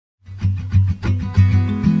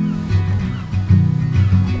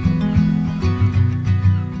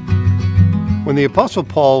When the Apostle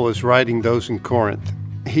Paul was writing those in Corinth,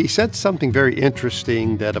 he said something very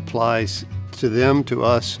interesting that applies to them, to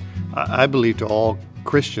us, I believe to all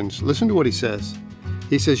Christians. Listen to what he says.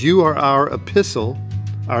 He says, "You are our epistle,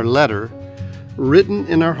 our letter, written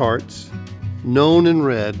in our hearts, known and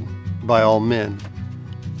read by all men."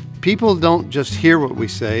 People don't just hear what we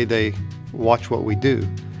say, they watch what we do.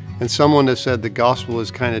 And someone has said the gospel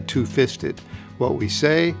is kind of two-fisted, what we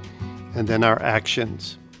say and then our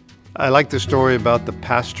actions. I like the story about the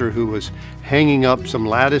pastor who was hanging up some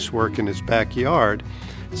lattice work in his backyard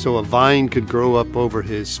so a vine could grow up over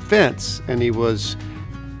his fence, and he was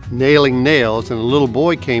nailing nails, and a little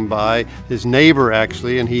boy came by, his neighbor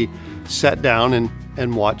actually, and he sat down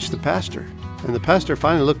and watched the pastor. And the pastor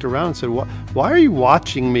finally looked around and said, "Why are you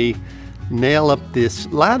watching me nail up this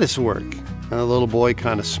lattice work?" And the little boy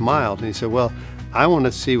kind of smiled, and he said, "Well, I want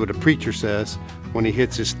to see what a preacher says when he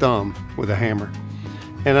hits his thumb with a hammer."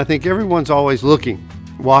 And I think everyone's always looking,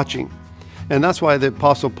 watching. And that's why the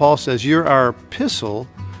Apostle Paul says, "You're our epistle,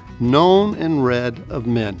 known and read of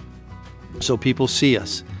men." So people see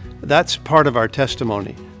us. That's part of our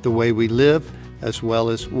testimony, the way we live as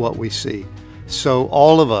well as what we see. So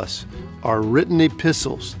all of us are written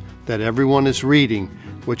epistles that everyone is reading,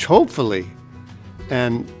 which hopefully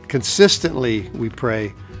and consistently, we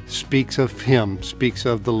pray, speaks of Him, speaks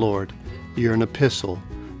of the Lord. You're an epistle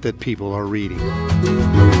that people are reading.